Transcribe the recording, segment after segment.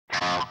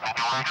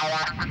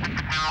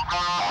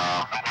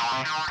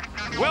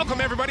Welcome,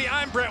 everybody.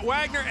 I'm Brett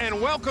Wagner,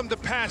 and welcome to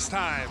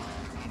Pastime.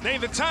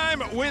 Name the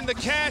time, win the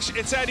cash.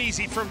 It's that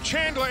easy. From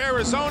Chandler,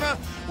 Arizona,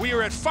 we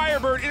are at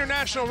Firebird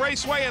International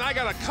Raceway, and I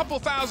got a couple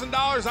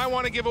 $1,000s I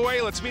want to give away.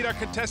 Let's meet our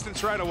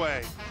contestants right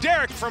away.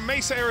 Derek from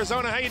Mesa,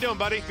 Arizona. How you doing,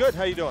 buddy? Good.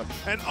 How you doing?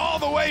 And all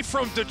the way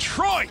from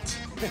Detroit,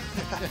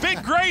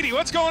 Big Grady.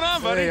 What's going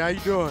on, buddy? Hey, how you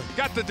doing?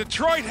 Got the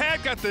Detroit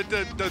hat, got the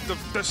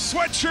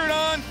sweatshirt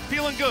on,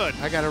 feeling good.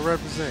 I got to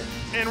represent.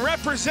 And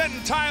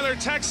representing Tyler,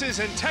 Texas,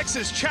 and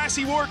Texas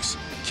Chassis Works,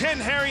 Ken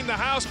Herring, the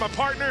house, my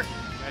partner.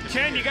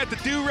 Ken, you got the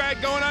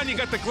do-rag going on, you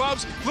got the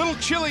gloves. A little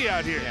chilly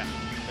out here. Yeah,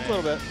 a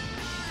little bit.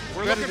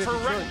 We're looking for,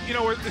 you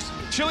know, it's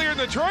chillier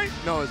than Detroit?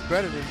 No, it's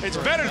better than Detroit. It's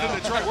better than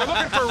Detroit. We're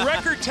looking for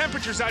record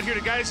temperatures out here,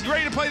 guys. You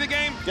ready to play the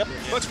game? Yep.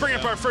 Let's bring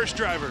up our first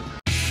driver.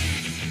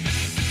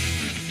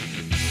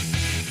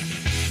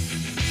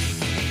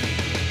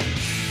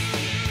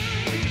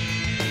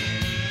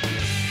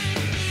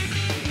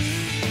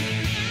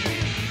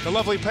 The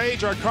lovely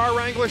Paige, our car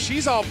wrangler,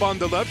 she's all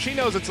bundled up. She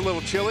knows it's a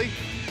little chilly.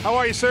 How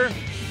are you, sir?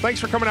 Thanks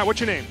for coming out.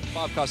 What's your name?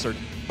 Bob Cussard.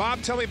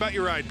 Bob, tell me about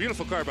your ride.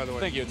 Beautiful car, by the way.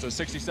 Thank you. It's a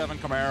 67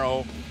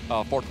 Camaro,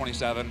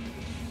 427.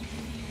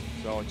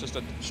 So it's just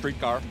a street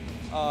car.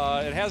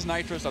 It has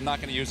nitrous. I'm not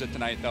going to use it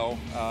tonight, though.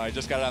 I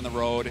just got it on the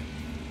road,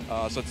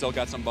 so it's still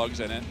got some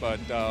bugs in it, but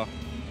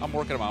I'm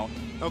working them out.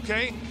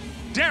 Okay.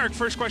 Derek,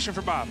 first question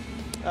for Bob.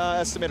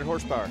 Estimated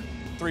horsepower.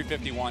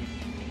 351.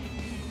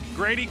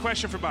 Grady,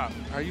 question for Bob.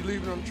 Are you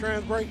leaving on the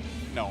trans brake?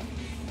 No.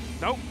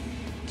 Nope.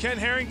 Ken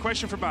Herring,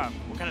 question for Bob.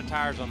 What kind of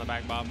tires on the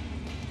back, Bob?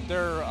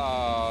 They're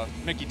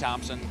Mickey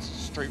Thompson's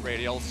street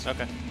radials.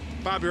 Okay.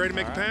 Bob, you ready to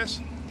make a pass?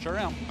 Sure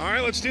am. All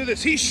right, let's do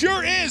this. He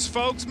sure is,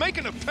 folks.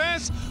 Making a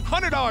pass,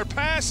 $100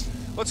 pass.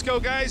 Let's go,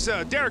 guys.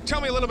 Derek,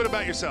 tell me a little bit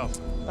about yourself.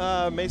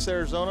 Mesa,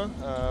 Arizona.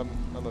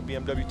 I'm a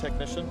BMW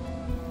technician.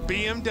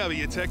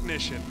 BMW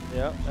technician.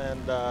 Yeah,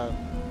 and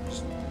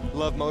just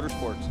love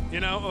motorsports.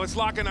 You know, let's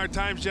lock in our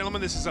times,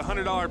 gentlemen. This is a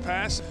 $100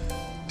 pass.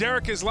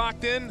 Derek is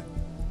locked in.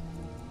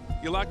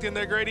 You locked in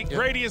there, Grady? Yep.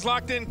 Grady is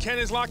locked in. Ken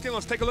is locked in.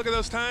 Let's take a look at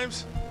those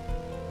times.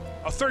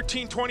 A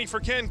 13:20 for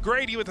Ken.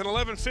 Grady with an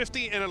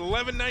 11:50 and an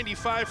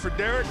 11:95 for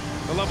Derek.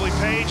 The lovely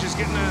Paige is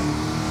getting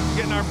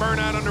our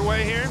burnout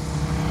underway here.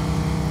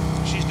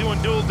 She's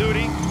doing dual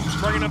duty,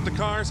 bringing up the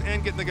cars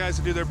and getting the guys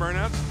to do their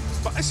burnout.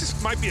 But this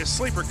just might be a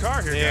sleeper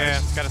car here, yeah,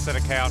 guys. it's got a set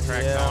of cow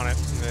tracks on it.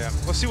 Yeah.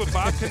 Let's see what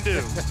Bob can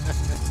do.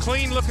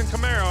 Clean-looking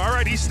Camaro. All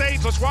right, he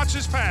stayed. Let's watch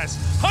this pass.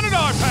 $100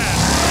 pass.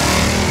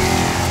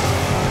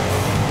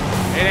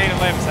 It ain't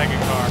 11-second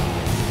car.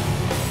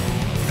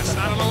 It's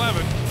not an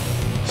 11.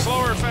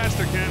 Slower or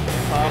faster, Ken?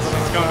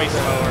 It's going to be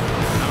slower.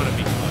 I'm going to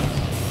be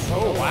close.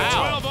 Oh,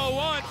 wow.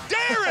 12:01.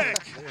 Derek!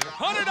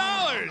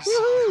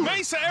 $100.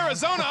 Mesa,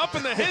 Arizona up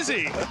in the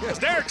hizzy.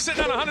 Derek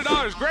sitting on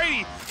 $100.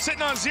 Grady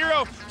sitting on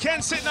 0.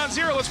 Ken sitting on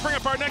 0. Let's bring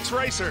up our next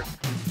racer.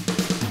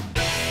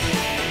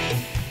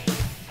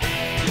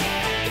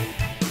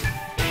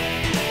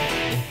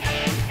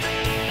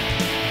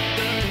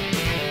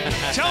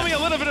 Tell me a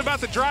little bit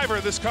about the driver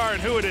of this car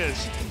and who it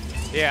is.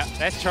 Yeah,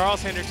 that's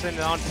Charles Hendrickson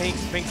on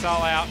Pinks. Pinks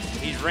all out.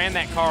 He's ran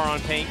that car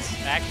on Pinks.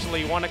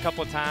 Actually won a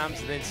couple of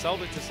times, and then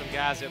sold it to some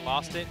guys that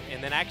lost it.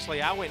 And then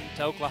actually I went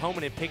to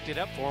Oklahoma and picked it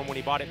up for him when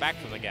he bought it back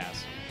from the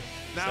guys.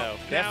 So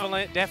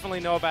definitely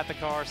know about the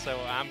car, so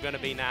I'm going to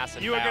be nice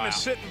and you are going to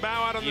sit and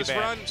bow out on this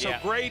run. So yeah.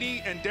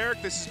 Grady and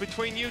Derek, this is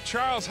between you.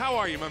 Charles, how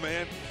are you, my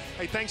man?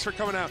 Hey, thanks for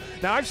coming out.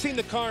 Now, I've seen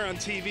the car on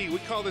TV. We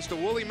call this the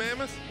Wolly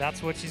Mammoth.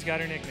 That's what she's got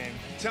her nickname.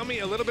 Tell me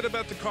a little bit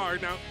about the car.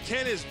 Now,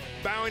 Ken is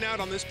bowing out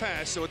on this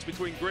pass, so it's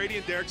between Grady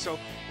and Derek, so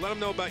let them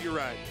know about your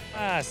ride.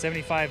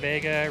 75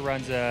 Vega,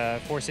 runs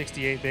a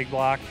 468 big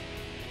block,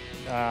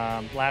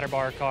 ladder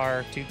bar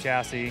car, tube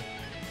chassis,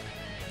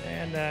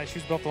 and she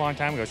was built a long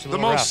time ago. She's a the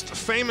little most rough.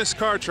 Famous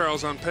car,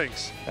 Charles, on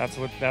Pinks. That's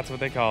what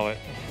they call it.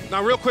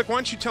 Now, real quick, why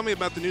don't you tell me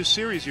about the new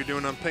series you're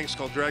doing on Pinks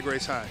called Drag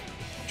Race High?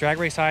 Drag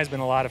Race High has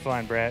been a lot of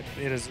fun, Brett.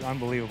 It is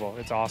unbelievable.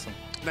 It's awesome.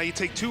 Now, you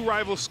take two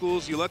rival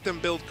schools, you let them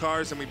build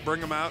cars, and we bring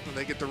them out, and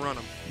they get to run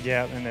them.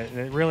 Yeah, and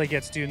it really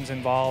gets students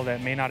involved that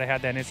may not have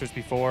had that interest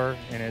before,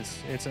 and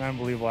it's an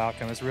unbelievable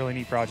outcome. It's a really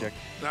neat project.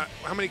 Now,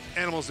 how many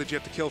animals did you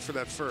have to kill for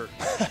that fur?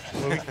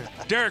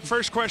 Derek,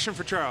 first question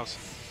for Charles.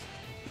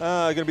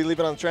 Going to be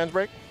leaving on the trans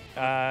brake?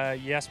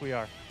 Yes, we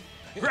are.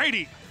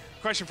 Grady,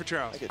 question for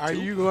Charles. Are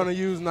you going to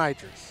use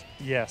nitrous?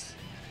 Yes.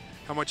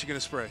 How much are you going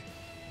to spray?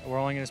 We're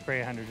only going to spray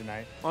 100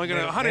 tonight. Only going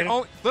to 100,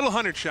 little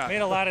 100 shot.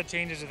 Made a lot of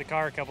changes to the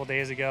car a couple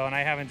days ago, and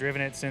I haven't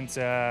driven it since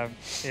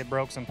it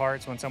broke some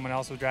parts when someone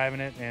else was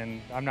driving it,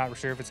 and I'm not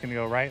sure if it's going to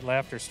go right,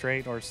 left, or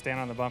straight, or stand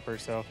on the bumper.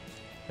 So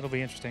it'll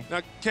be interesting.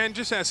 Now, Ken,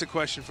 just ask a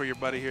question for your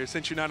buddy here,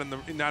 since you're not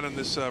in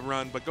this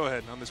run, but go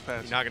ahead on this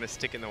pass. You're not going to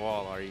stick in the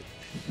wall, are you?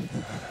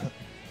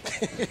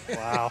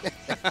 Wow.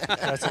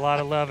 That's a lot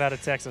of love out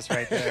of Texas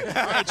right there.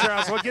 All right,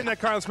 Charles, well, get in that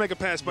car. Let's make a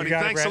pass, buddy.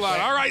 Thanks a lot.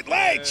 Brett. All right,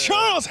 hey,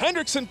 Charles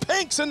Hendrickson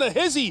Pinks in the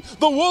hizzy,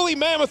 the Wolly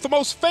Mammoth, the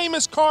most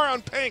famous car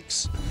on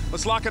Pinks.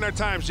 Let's lock in our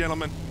times,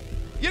 gentlemen.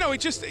 You know, we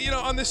just, you know,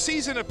 on this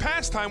season of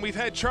Pastime, we've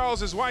had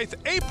Charles's wife,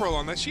 April,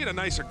 on that. She had a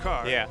nicer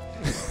car. Yeah.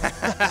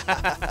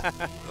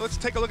 Let's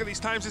take a look at these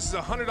times. This is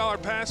a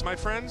 $100 pass, my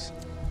friends.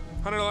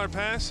 $100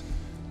 pass.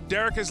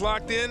 Derek is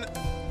locked in.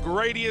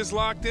 Grady is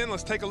locked in.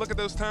 Let's take a look at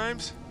those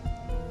times.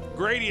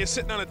 Grady is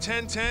sitting on a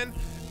 10-10.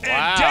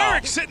 And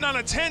Derek's sitting on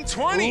a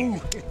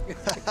 10-20.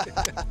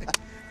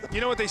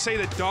 You know what they say,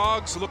 that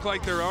dogs look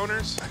like their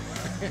owners?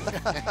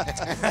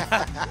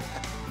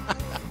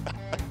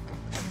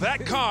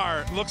 That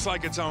car looks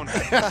like its owner.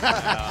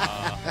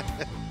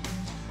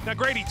 Now,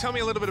 Grady, tell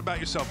me a little bit about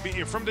yourself.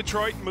 You're from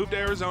Detroit, moved to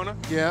Arizona.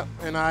 Yeah,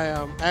 and I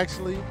I'm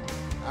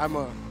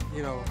a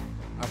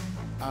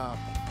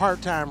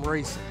part-time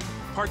racer.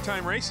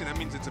 Part-time racing, that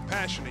means it's a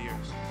passion of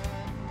yours.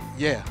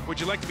 Yeah.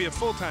 Would you like to be a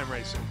full-time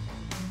racer?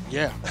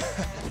 Yeah.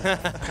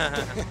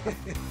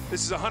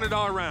 This is a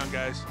 $100 round,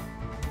 guys.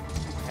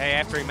 Hey,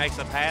 after he makes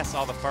a pass,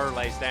 all the fur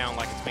lays down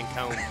like it's been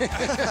combed.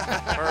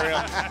 For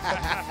real.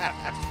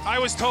 I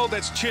was told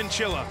that's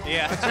chinchilla.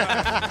 Yeah.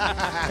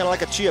 Kind of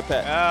like a chia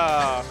pet.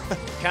 Oh,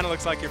 kind of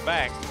looks like your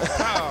back.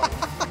 Oh.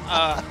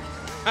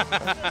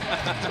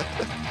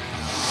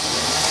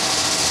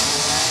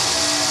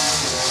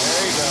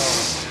 There you go.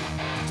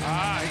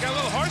 Ah, you got a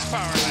little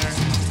horsepower there.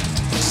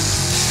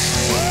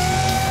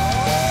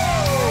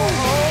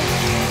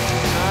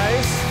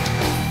 Nice.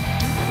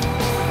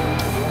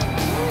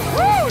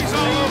 Woo! He's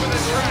all over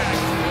the track.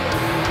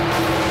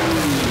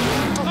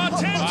 A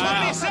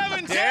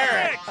 1027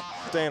 Derek!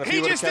 Dan, if He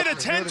you would've just did a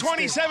kept-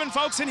 1027,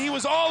 folks, and he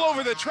was all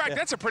over the track.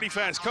 That's a pretty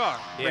fast car,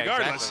 Yeah,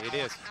 regardless. exactly,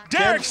 it is.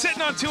 Derek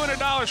sitting on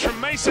 $200 from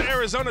Mesa,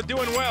 Arizona,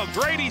 doing well.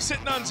 Grady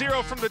sitting on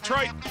 0 from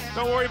Detroit.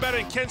 Don't worry about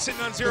it. And Ken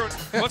sitting on 0.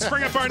 Let's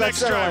bring up our next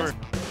center driver.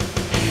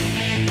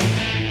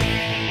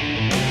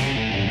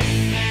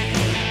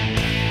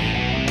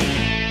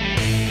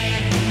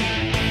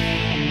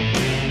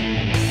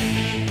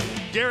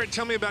 Garrett,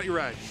 tell me about your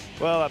ride.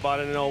 Well, I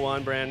bought it in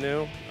 01, brand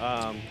new.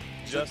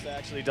 Just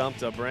actually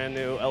dumped a brand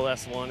new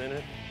LS1 in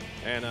it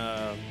and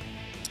a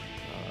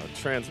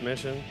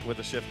transmission with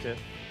a shift kit.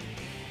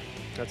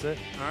 That's it.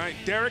 All right,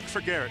 Derek for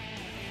Garrett.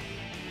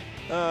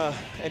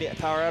 Any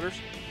power outers?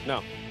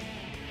 No.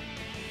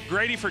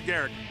 Grady for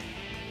Garrett.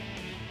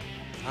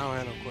 I don't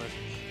have no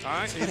questions. All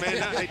right, he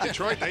made that. Hey,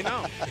 Detroit, they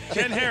know.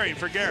 Ken Herring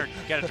for Garrett.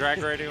 Got a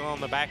drag radio on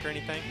the back or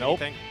anything?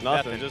 Nope. Anything?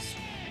 Nothing. Just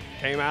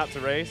came out to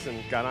race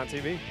and got on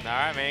TV. All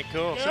right, man.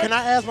 Cool. Can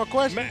I ask my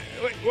question? Man,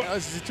 wait, what?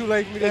 Is it too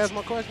late for me to ask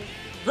my question?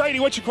 Grady,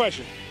 what's your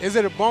question? Is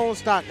it a bone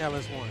stock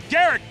LS1?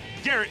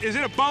 Garrett, is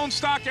it a bone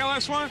stock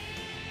LS1?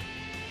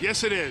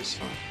 Yes, it is.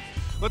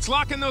 Let's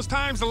lock in those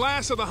times, the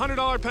last of the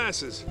 $100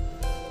 passes.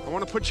 I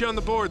want to put you on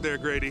the board there,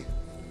 Grady.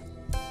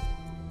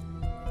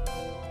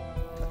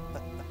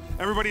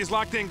 Everybody is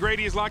locked in.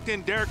 Grady is locked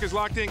in. Derek is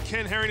locked in.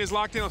 Ken Herring is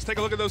locked in. Let's take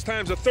a look at those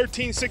times. A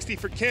 1360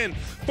 for Ken,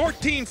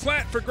 14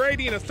 flat for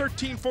Grady, and a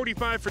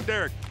 1345 for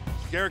Derek.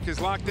 Derek is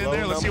locked in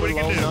there. Let's see what he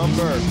can do.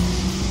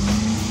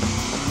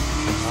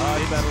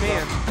 You better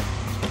Spin.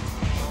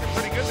 You're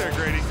pretty good there,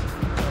 Grady.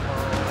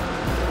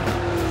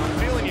 I'm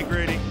feeling you,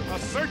 Grady. A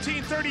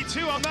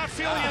 1332. I'm not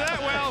feeling you that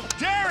well.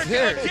 Derek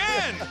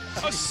again.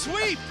 A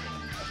sweep.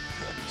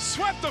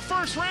 Swept the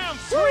first round.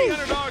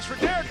 $300 for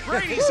Derek.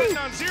 Grady sitting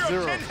on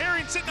 0. Ken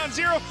Herring sitting on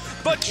 0.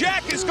 But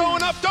Jack is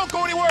going up. Don't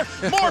go anywhere.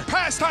 More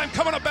Pastime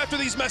coming up after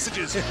these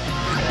messages.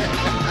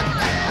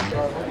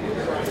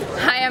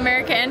 Hi, I'm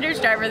Erica Enders,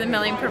 driver of the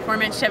Milling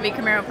Performance Chevy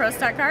Camaro Pro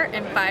Stock Car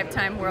and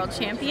 5-time world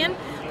champion.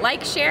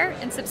 Like, share,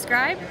 and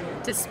subscribe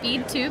to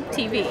POWERtube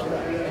TV.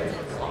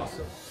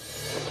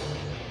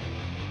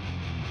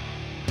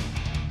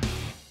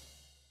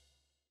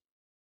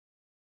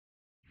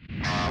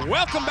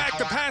 Welcome back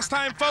to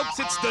Pastime, folks.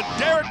 It's the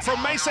Derek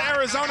from Mesa,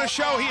 Arizona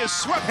show. He has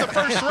swept the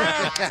first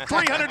round,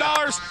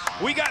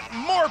 $300. We got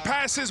more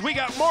passes, we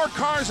got more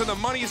cars, and the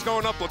money is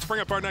going up. Let's bring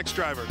up our next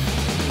driver.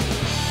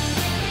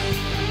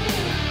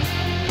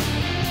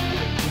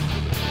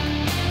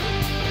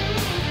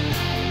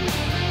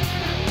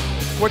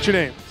 What's your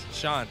name?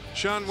 Sean.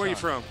 Sean, where are you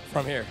from?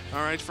 From here.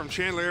 All right, from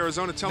Chandler,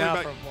 Arizona. Tell me No,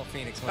 about. from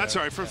Phoenix. That's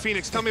all right, from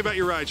Phoenix. Tell me about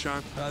your ride,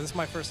 Sean. This is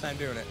my first time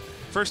doing it.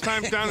 First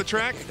time down the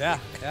track? Yeah.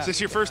 Is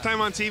this your first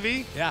time on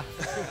TV? Yeah.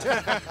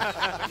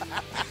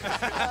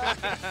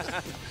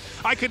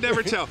 I could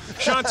never tell.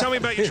 Sean, tell me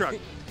about your truck.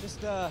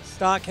 Just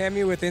stock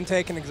Hemi with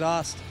intake and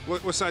exhaust.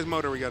 What size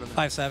motor we got in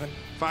there? 5.7.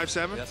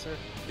 5.7? Yes, sir.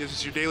 Is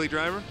this your daily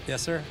driver?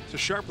 Yes, sir. It's a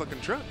sharp-looking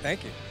truck.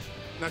 Thank you.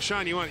 Now,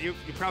 Sean, you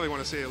probably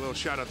want to say a little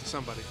shout-out to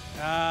somebody.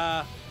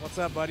 What's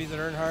up, buddies at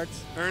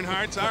Earnhardt's?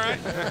 Earnhardt's, all right.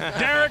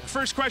 Derek,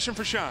 first question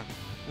for Sean.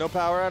 No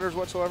power outers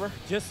whatsoever?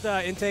 Just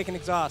intake and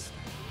exhaust.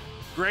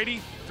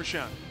 Grady for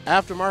Sean.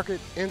 Aftermarket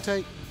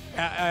intake?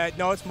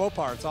 No, it's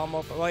Mopar. It's all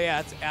Mopar. Well, yeah,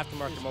 it's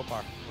aftermarket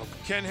Mopar.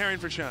 Ken Herring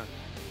for Sean.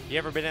 You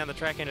ever been down the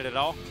track in it at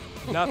all?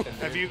 Nothing.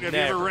 Have you ever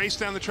Never. raced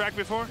down the track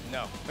before?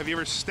 No. Have you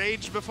ever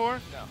staged before?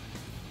 No.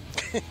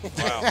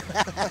 Wow.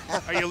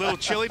 Are you a little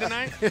chilly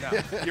tonight? No.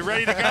 You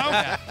ready to go?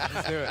 Yeah,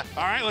 let's do it.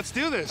 All right, let's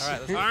do this. All right,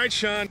 let's do it. All right,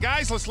 Sean.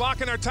 Guys, let's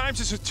lock in our times.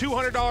 This is a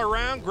 $200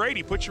 round.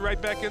 Grady, put you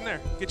right back in there.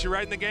 Get you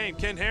right in the game.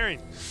 Ken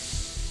Herring.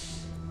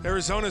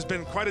 Arizona's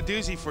been quite a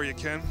doozy for you,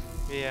 Ken.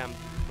 Yeah,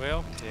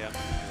 well, yeah.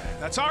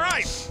 That's all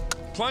right.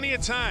 Plenty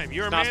of time.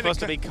 You're It's not supposed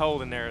to be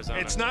cold in Arizona.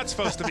 It's not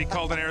supposed to be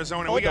cold in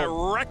Arizona. Oh, We got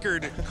no.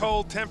 record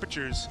cold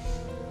temperatures.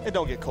 It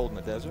don't get cold in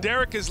the desert.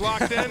 Derek is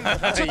locked in.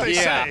 That's what they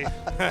say.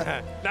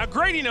 Now,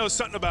 Grady knows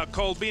something about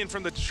cold, being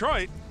from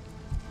Detroit.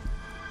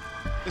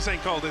 This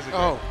ain't cold, is it, Grady?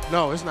 Oh,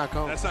 no, it's not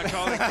cold. That's not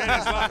cold. Ken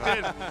is locked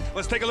in.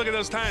 Let's take a look at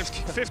those times.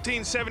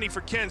 15:70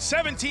 for Ken,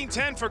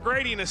 17:10 for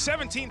Grady, and a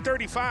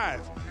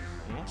 17:35.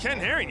 Ken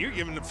Herring, you're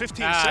giving him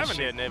 15:70. I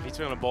shouldn't have. He's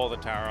going to boil the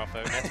tire off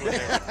of it.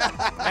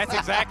 That's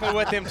exactly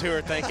what them two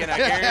are thinking, I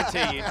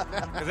guarantee you.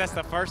 Because that's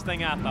the first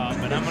thing I thought,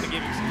 but I'm going to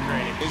give you some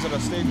credit. He's on a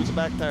stage with the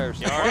back tires.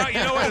 Well, you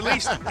know what?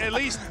 At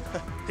least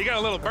he got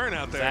a little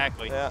burnout there.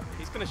 Exactly. Yeah.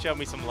 He's going to show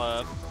me some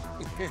love.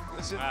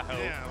 Listen, I hope.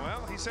 yeah,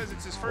 well, he says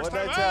it's his first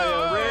What'd time. I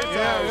tell you? Red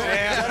tires.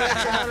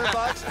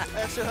 yeah.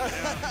 Extra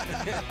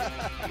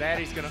 $100.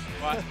 Daddy's going to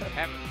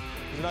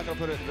He's not going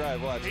to put it in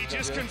drive. Watch. He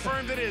just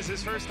confirmed it is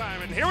his first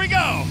time, and here we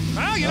go.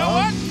 Well, you know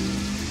what?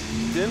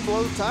 Didn't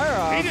blow the tire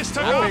off. He just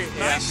took off.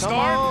 Nice Come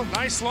start, on.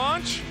 nice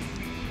launch.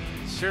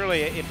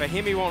 Surely, if a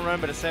Hemi won't run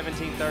but a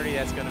 17:30,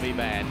 that's going to be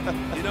bad.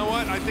 You know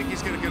what? I think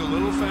he's going to get a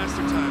little faster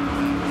time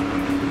than that.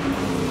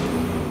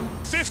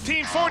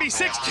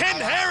 15:46, Ken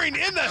Herring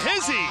in the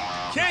hizzy.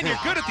 Ken, you're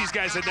good at these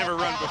guys that never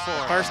run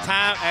before. First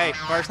time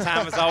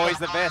is always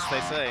the best, they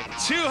say.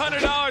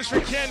 $200 for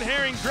Ken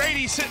Herring.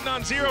 Grady sitting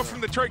on 0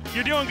 from Detroit.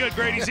 You're doing good,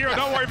 Grady. 0.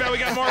 Don't worry about it. We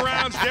got more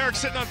rounds. Derek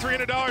sitting on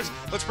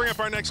 $300. Let's bring up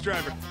our next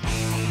driver.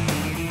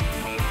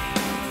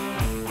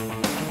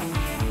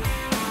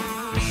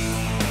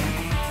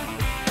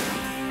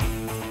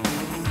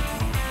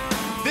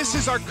 This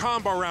is our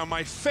combo round,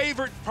 my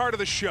favorite part of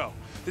the show.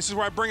 This is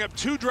where I bring up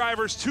 2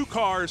 drivers, 2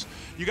 cars.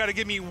 You got to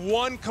give me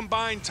 1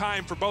 combined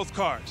time for both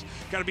cars.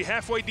 Got to be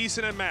halfway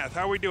decent at math.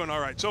 How are we doing? All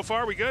right. So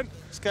far, we good?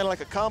 It's kind of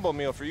like a combo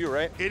meal for you,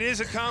 right? It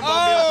is a combo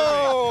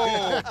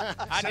meal for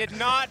me. I did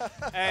not.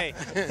 Hey.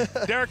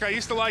 Derek, I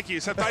used to like you,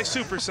 except I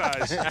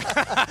supersized.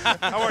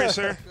 How are you,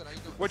 sir?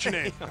 What's your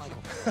name?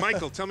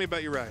 Michael, tell me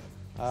about your ride.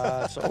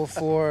 It's an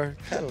 04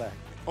 Cadillac.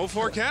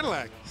 04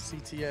 Cadillac.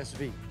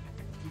 CTSV.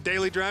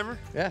 Daily driver?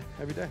 Yeah,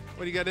 every day.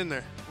 What do you got in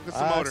there? What's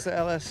the motor? It's the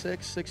LS6,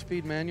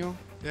 6-speed manual.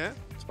 Yeah?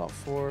 It's about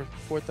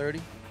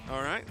 430.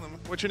 All right.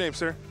 What's your name,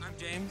 sir? I'm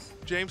James.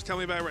 James, tell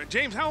me about your ride.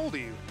 James, how old are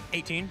you?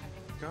 18.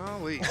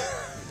 Golly.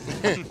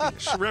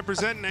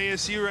 Representing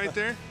ASU right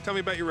there. Tell me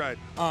about your ride.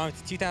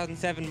 It's a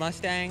 2007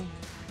 Mustang.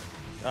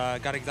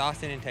 Got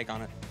exhaust and intake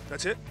on it.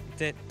 That's it?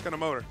 That's it. What kind of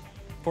motor?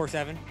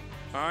 4.7.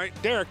 All right.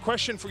 Derek,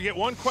 you get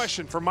 1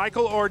 question for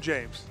Michael or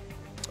James.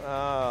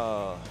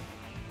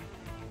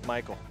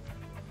 Michael.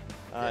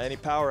 Any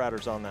power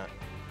adders on that?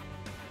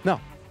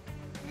 No.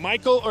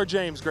 Michael or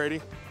James,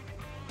 Grady?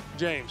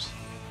 James.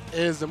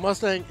 Is the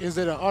Mustang, is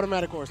it an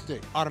automatic or a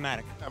stick?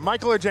 Automatic.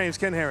 Michael or James?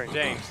 Ken Herring.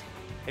 James,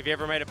 have you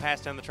ever made a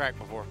pass down the track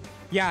before?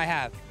 Yeah, I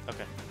have.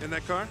 Okay. In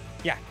that car?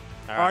 Yeah.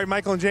 All right,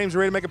 Michael and James,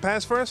 ready to make a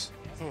pass for us?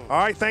 All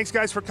right, thanks,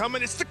 guys, for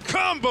coming. It's the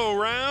combo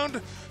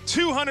round.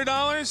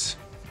 $200.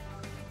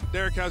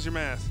 Derek, how's your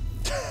math?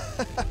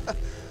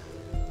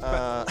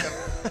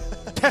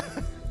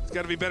 It's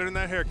got to be better than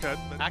that haircut.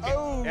 But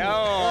Oh.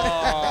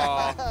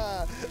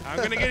 I'm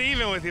going to get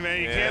even with you,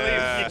 man. You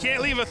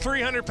can't leave a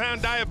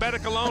 300-pound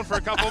diabetic alone for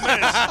a couple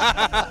minutes.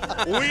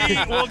 We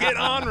will get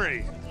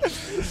ornery.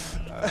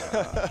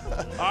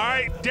 All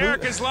right,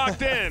 Derek is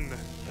locked in.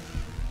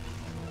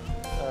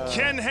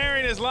 Ken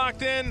Herring is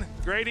locked in.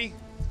 Grady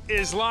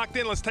is locked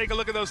in. Let's take a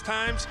look at those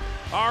times.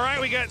 All right,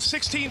 we got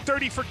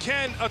 16:30 for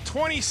Ken, a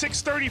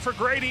 26:30 for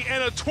Grady,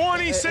 and a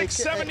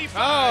 26:75.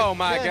 Oh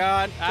my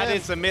God! I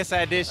did some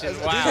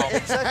misadditions. Wow.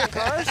 Second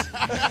cars?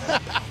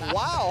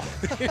 Wow.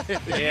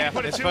 Yeah.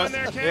 Put a it's 2 supposed-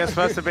 in there, Ken? Yeah, it's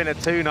supposed to have been a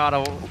 2, not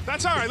a.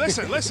 That's all right.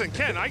 Listen,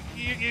 Ken.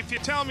 If you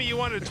tell me you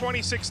wanted a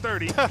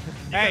 26:30, you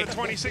Hey, got a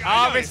 26. I know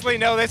you- obviously,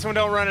 no, this one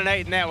don't run an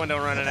 8 and that one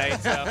don't run an 8.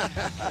 So.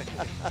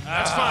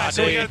 That's fine.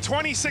 So we dude. got a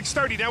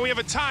 26:30. Now we have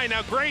a tie.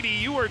 Now Grady,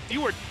 you were.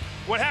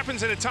 What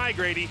happens in a tie,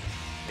 Grady,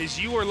 is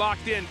you were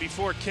locked in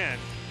before Ken.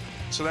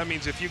 So that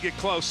means if you get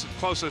close,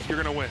 you're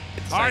going to win.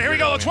 All right, here we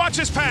go. Let's watch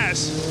this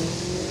pass.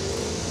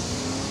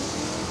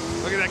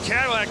 Look at that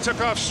Cadillac.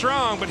 Took off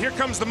strong, but here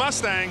comes the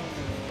Mustang.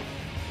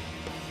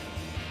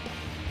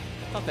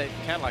 I thought that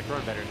Cadillac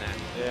run better than that.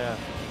 Yeah.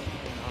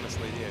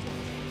 Honestly, did.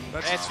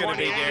 That's gonna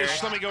be 28-ish.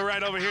 Derek. Let me go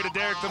right over here to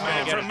Derek, the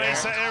man get from it,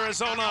 Mesa, Derek.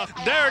 Arizona.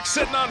 Derek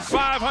sitting on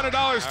 $500.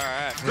 All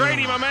right.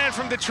 Grady, my man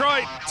from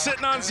Detroit,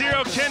 sitting on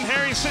 0. Ken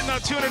Herring sitting on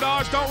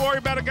 $200. Don't worry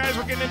about it, guys.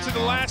 We're getting into the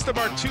last of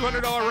our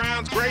 $200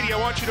 rounds. Grady, I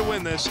want you to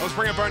win this. Let's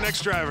bring up our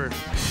next driver.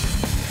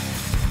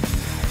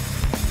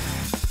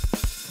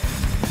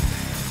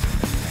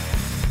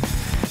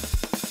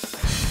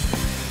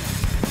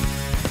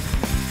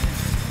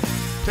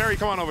 Terry,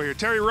 come on over here.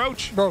 Terry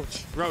Roach?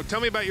 Roach.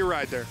 Tell me about your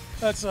ride there.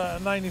 That's a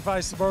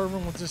 95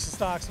 Suburban with just a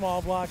stock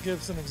small block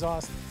Gibson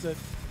exhaust. That's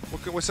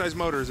it. What size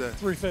motor is that?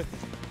 350.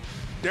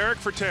 Derek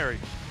for Terry.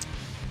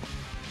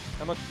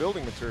 How much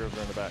building materials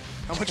are in the back?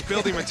 How much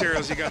building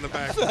materials you got in the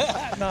back?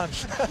 None.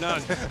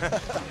 None.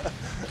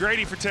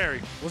 Grady for Terry.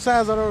 What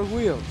size are those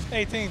wheels?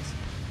 18s.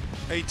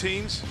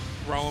 18s.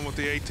 Rolling with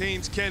the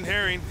 18s. Ken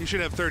Herring, he should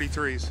have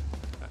 33s.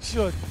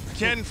 Should.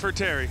 Ken for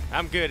Terry.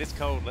 I'm good. It's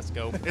cold. Let's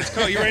go. It's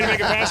cold. You ready to make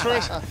a pass for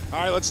us? All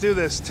right, let's do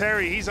this.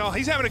 Terry, he's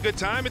having a good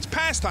time. It's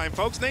pastime,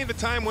 folks. Name the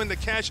time, win the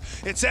cash.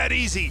 It's that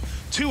easy.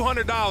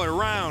 $200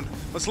 round.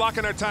 Let's lock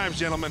in our times,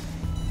 gentlemen.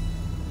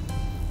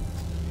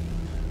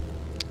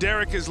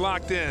 Derek is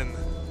locked in.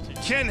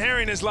 Ken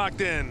Herring is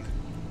locked in.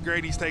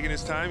 Grady's taking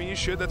his time. You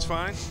should. That's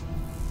fine.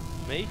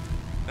 Me?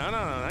 No,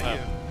 not you.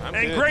 I'm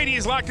and good. Grady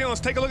is locked in.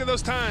 Let's take a look at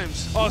those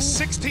times. Oh,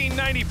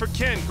 16.90 for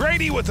Ken.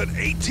 Grady with an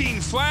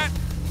 18 flat.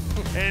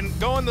 And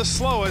going the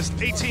slowest,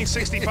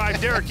 18.65.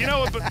 Derek, you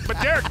know what?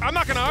 But Derek, I'm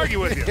not going to argue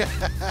with you.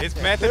 His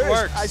method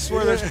works. I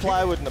swear there's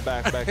plywood in the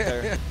back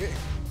there.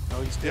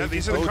 Oh, yeah,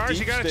 these are the cars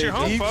you got at your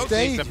home, deep folks.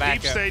 stage.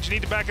 Deep stage. You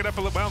need to back it up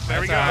a little. Well,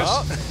 there he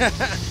That's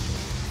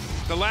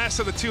goes. The last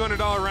of the $200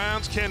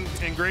 rounds. Ken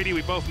and Grady,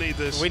 we both need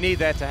this. We need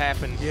that to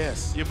happen.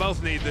 Yes. You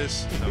both need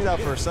this. Get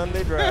out for a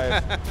Sunday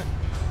drive.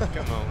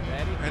 Come on,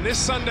 Daddy. And this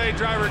Sunday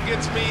driver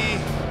gets me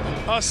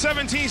a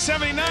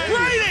 17.79.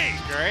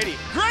 Grady!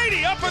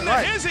 Grady up in the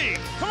hizzy.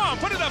 Come on,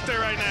 put it up there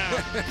right now.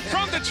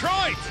 From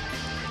Detroit.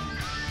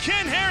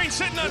 Ken Herring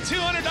sitting on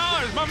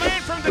 $200. My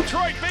man from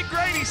Detroit, Big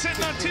Grady,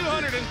 sitting on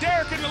 $200, and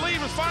Derek in the lead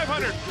with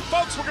 $500.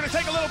 Folks, we're going to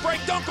take a little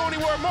break. Don't go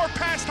anywhere. More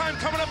pastime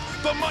coming up.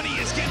 The money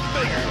is getting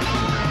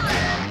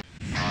bigger.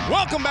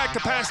 Welcome back to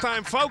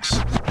Pastime, folks.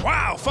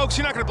 Wow, folks,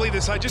 you're not going to believe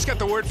this. I just got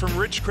the word from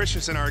Rich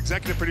Christensen, our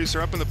executive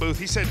producer, up in the booth.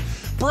 He said,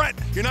 Brett,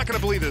 you're not going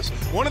to believe this.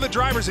 One of the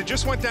drivers that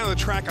just went down to the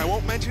track, I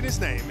won't mention his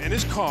name, in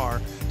his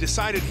car,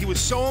 decided he was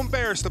so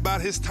embarrassed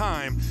about his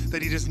time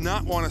that he does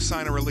not want to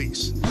sign a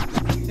release.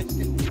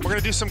 We're going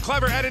to do some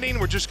clever editing.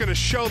 We're just going to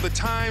show the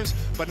times,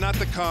 but not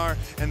the car,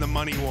 and the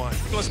money won.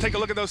 Let's take a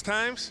look at those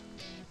times.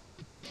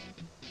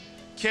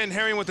 Ken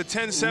Herring with a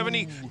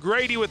 1070,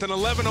 Grady with an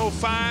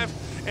 1105,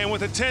 and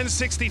with a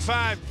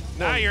 1065.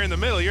 Now you're in the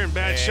middle. You're in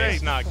bad shape.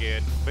 It's not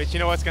good. But you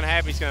know what's going to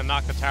happen? He's going to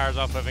knock the tires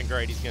off of it, and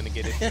Grady's going to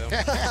get it. So.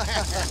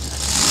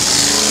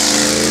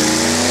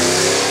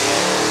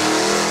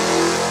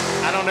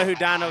 I don't know who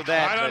dynoed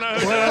that. I don't know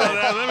who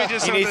dynoed that. Let me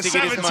just he needs to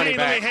get his money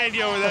back. Let me hand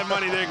you over that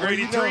money there,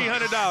 Grady.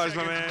 $300,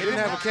 my man. It didn't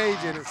have a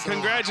cage in it. So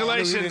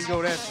Congratulations. Didn't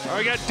go that far. All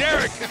right, we got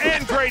Derek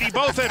and Grady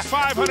both at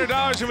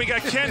 $500, and we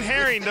got Ken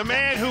Herring, the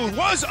man who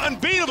was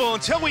unbeatable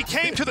until we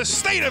came to the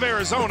state of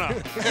Arizona.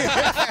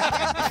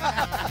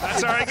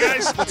 That's all right,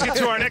 guys. Let's get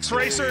to our next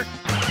racer.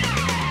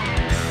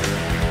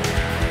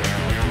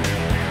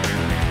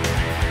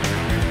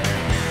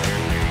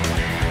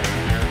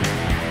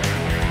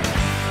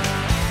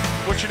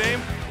 What's your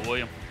name?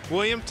 William.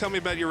 William, tell me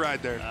about your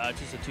ride there.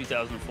 Just a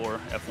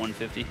 2004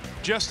 F-150.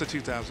 Just a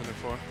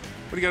 2004. What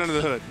do you got under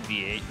the hood?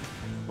 V8.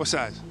 What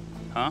size?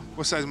 Huh?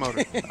 What size motor?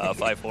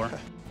 5.4.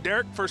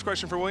 Derek, first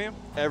question for William.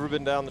 Ever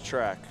been down the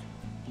track?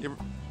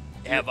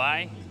 Have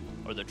I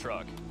or the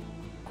truck?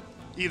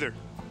 Either.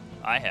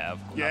 I have.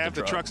 You have?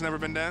 The truck's never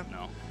been down?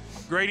 No.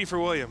 Grady for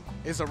William.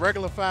 It's a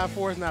regular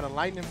 5.4. It's not a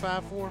Lightning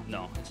 5.4?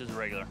 No, it's just a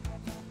regular.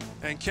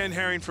 And Ken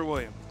Herring for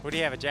William. What do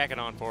you have a jacket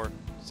on for?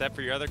 Is that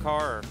for your other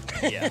car? Or?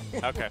 Yeah.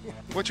 Okay.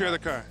 What's your other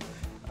car?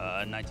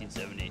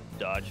 1970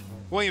 Dodge.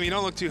 William, you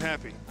don't look too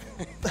happy.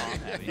 I'm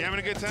happy. You having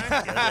a good time?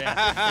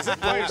 Yeah. Is it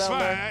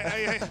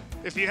fine.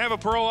 If you have a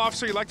parole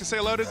officer you'd like to say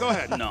hello to, go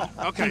ahead. No.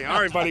 Okay, all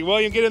right, buddy.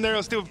 William, get in there.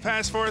 Let's do a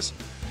pass for us.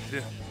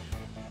 Yeah.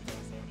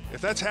 If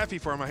that's happy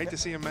for him, I hate to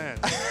see him mad.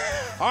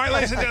 All right,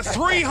 ladies and gentlemen,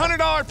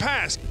 $300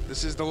 pass.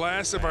 This is the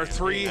last of our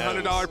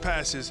 $300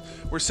 passes.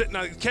 We're sitting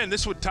on, Ken,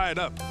 this would tie it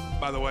up,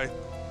 by the way.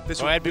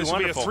 This would be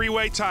a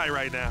three-way tie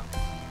right now.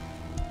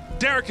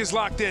 Derek is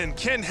locked in.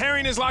 Ken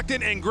Herring is locked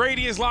in, and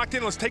Grady is locked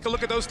in. Let's take a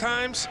look at those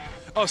times.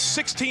 A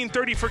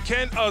 16:30 for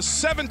Ken, a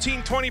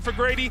 17:20 for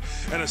Grady,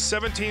 and a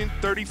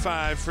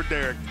 17:35 for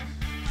Derek.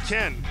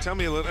 Ken, tell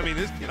me a little. I mean,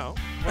 this, you know.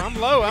 Well, I'm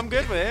low. I'm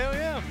good with it. Hell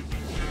yeah.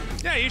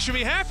 Yeah, you should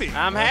be happy.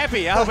 I'm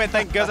happy. I hope that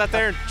thing goes out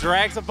there and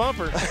drags a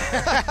bumper. All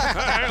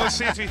right, let's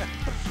see if he.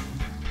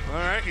 All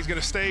right, he's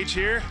gonna stage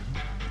here.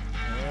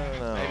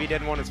 Maybe he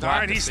didn't want his. All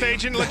right, he's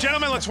staging.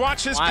 Gentlemen, let's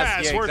watch this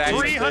pass. Yeah, Worth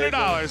exactly.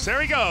 $300.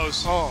 There he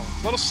goes. Oh,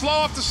 a little slow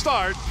off the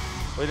start.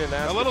 We didn't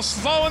ask. A little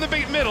slow in the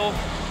big middle.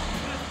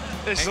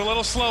 This is a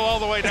little slow all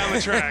the way down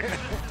the track.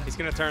 He's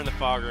gonna turn the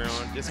fogger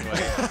on. Just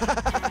wait.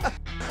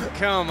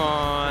 Come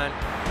on.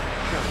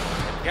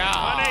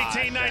 God. On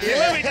 1890. Yeah.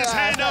 Let me just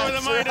hand over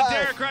the money to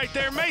Derek right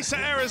there. Mesa,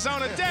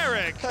 Arizona.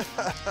 Derek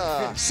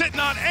sitting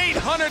on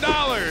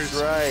 $800.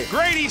 Right.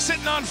 Grady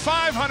sitting on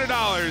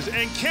 $500.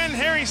 And Ken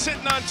Herring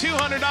sitting on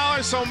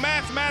 $200. So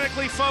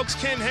mathematically, folks,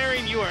 Ken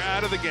Herring, you are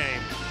out of the game.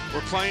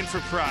 We're playing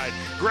for pride.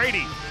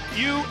 Grady,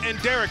 you and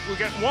Derek, we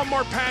got one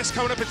more pass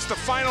coming up. It's the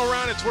final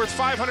round. It's worth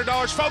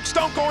 $500. Folks,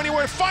 don't go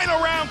anywhere.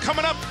 Final round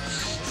coming up.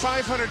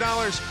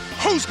 $500.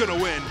 Who's going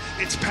to win?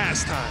 It's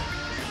pastime.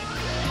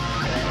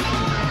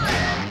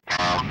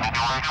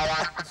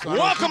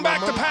 Welcome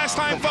back to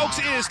Pastime, folks.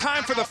 It is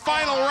time for the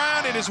final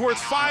round. It is worth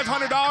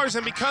 $500,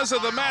 and because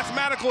of the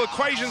mathematical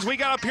equations we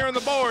got up here on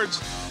the boards,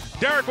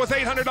 Derek with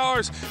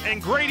 $800,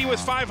 and Grady with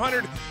 $500.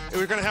 And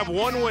we're going to have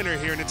one winner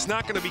here, and it's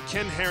not going to be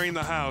Ken Herring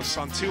the house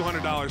on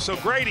 $200. So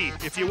Grady,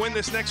 if you win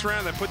this next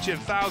round, that puts you at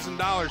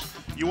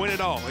 $1,000. You win it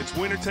all. It's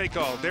winner take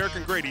all. Derek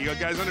and Grady, you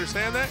guys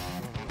understand that?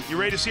 You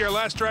ready to see our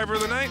last driver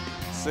of the night?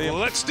 See ya.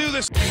 Let's do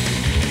this.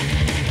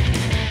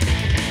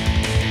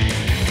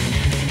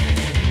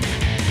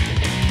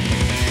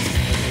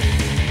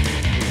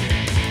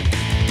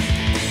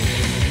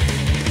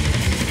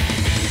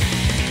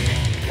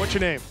 What's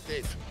your name?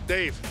 Dave.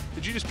 Dave.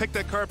 Did you just pick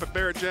that car up at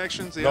Barrett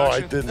Jackson's? The No,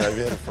 auction? I didn't. I've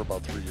had it for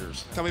about 3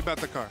 years. Tell me about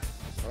the car.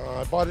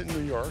 I bought it in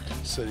New York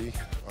City.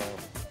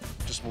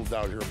 Just moved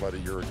out here about a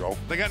year ago.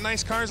 They got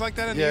nice cars like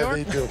that in New Yeah,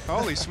 York? they do.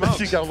 Holy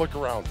smokes. You got to look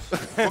around.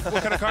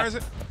 What kind of car is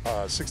it?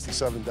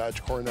 67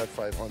 Dodge Coronet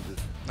 500.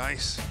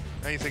 Nice.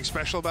 Anything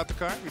special about the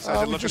car?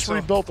 Besides it We looking just so...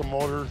 rebuilt the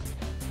motor.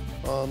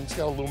 It's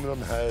got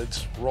aluminum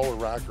heads, roller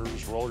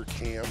rockers, roller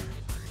cam,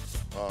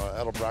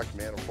 Edelbrock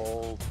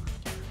manifold.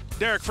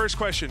 Derek, first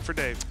question for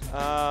Dave.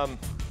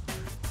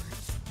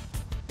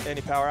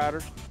 Any power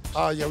adders?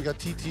 Yeah, we got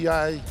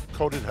TTI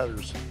coated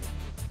headers.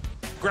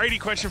 Grady,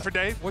 question for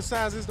Dave. What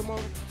size is the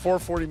motor?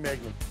 440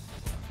 Magnum.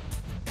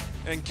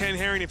 And Ken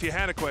Herring, if you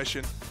had a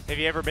question. Have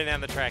you ever been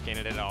down the track in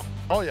it at all?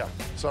 Oh, yeah,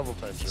 several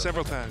times. Yeah.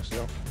 Several times.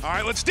 Yeah. All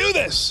right, let's do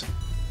this.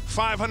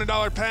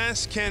 $500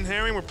 pass. Ken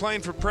Herring, we're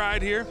playing for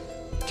pride here.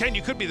 Ken,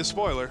 you could be the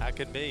spoiler. I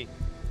could be.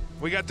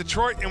 We got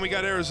Detroit and we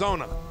got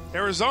Arizona.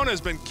 Arizona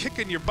has been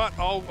kicking your butt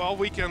all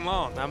weekend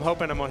long. I'm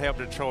hoping I'm going to help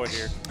Detroit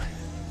here.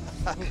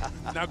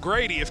 Now,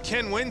 Grady, if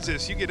Ken wins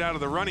this, you get out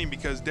of the running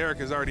because Derek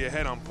is already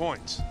ahead on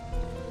points.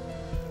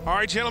 All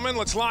right, gentlemen,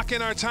 let's lock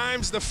in our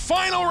times. The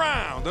final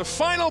round, the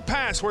final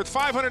pass worth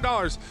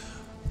 $500.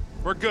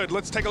 We're good.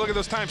 Let's take a look at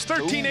those times.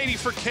 1380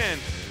 for Ken,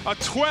 a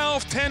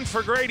 1210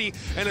 for Grady,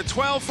 and a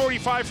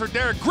 1245 for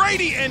Derek.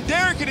 Grady and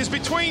Derek, it is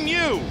between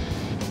you.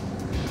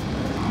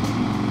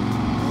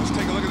 Let's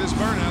take a look at this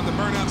burnout. The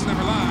burnouts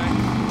never lie.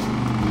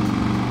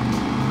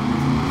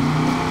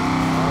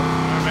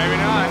 Or maybe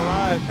not.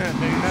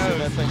 Who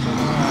knows?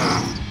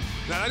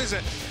 Now, that is it.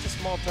 It's a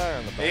small tire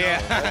on the back.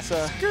 Yeah. That's,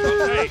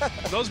 Hey,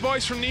 those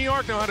boys from New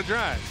York know how to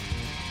drive.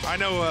 I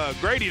know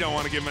Grady don't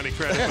want to give him any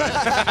credit,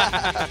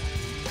 but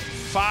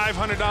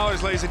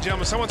 $500, ladies and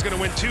gentlemen. Someone's going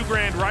to win $2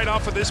 grand right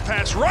off of this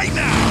pass right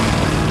now.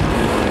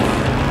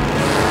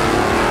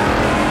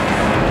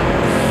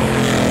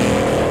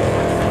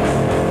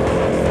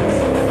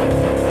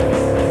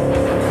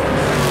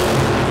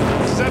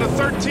 Set of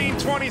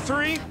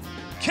 1323.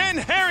 Ken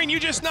Herring, you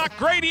just knocked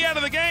Grady out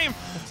of the game.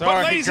 Sorry,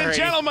 but ladies and Grady.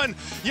 gentlemen,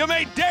 you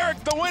made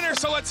Derek the winner,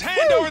 so let's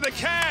hand over the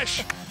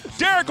cash.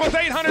 Derek with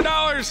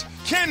 $800,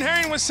 Ken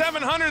Herring with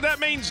 $700. That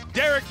means,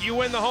 Derek, you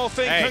win the whole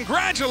thing. Hey.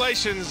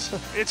 Congratulations.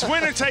 It's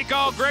winner take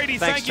all. Grady,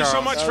 Thanks, thank you so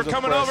Charles. much That for was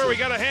coming impressive. over. We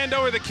got to hand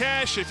over the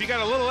cash. If you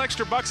got a little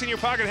extra bucks in your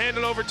pocket, hand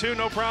it over too,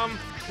 no problem.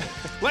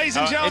 Ladies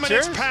and gentlemen,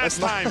 it's it's yours? pass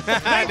time.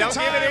 Don't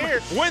give it time.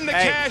 here. Win the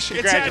Hey, cash.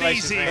 It's that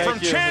congratulations, easy. man. From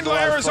Thank you. It was a Chandler,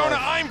 lot of Arizona,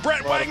 fun. I'm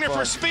Brett A lot of Wagner for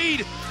fun.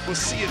 Speed. We'll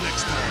see you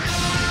next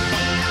time.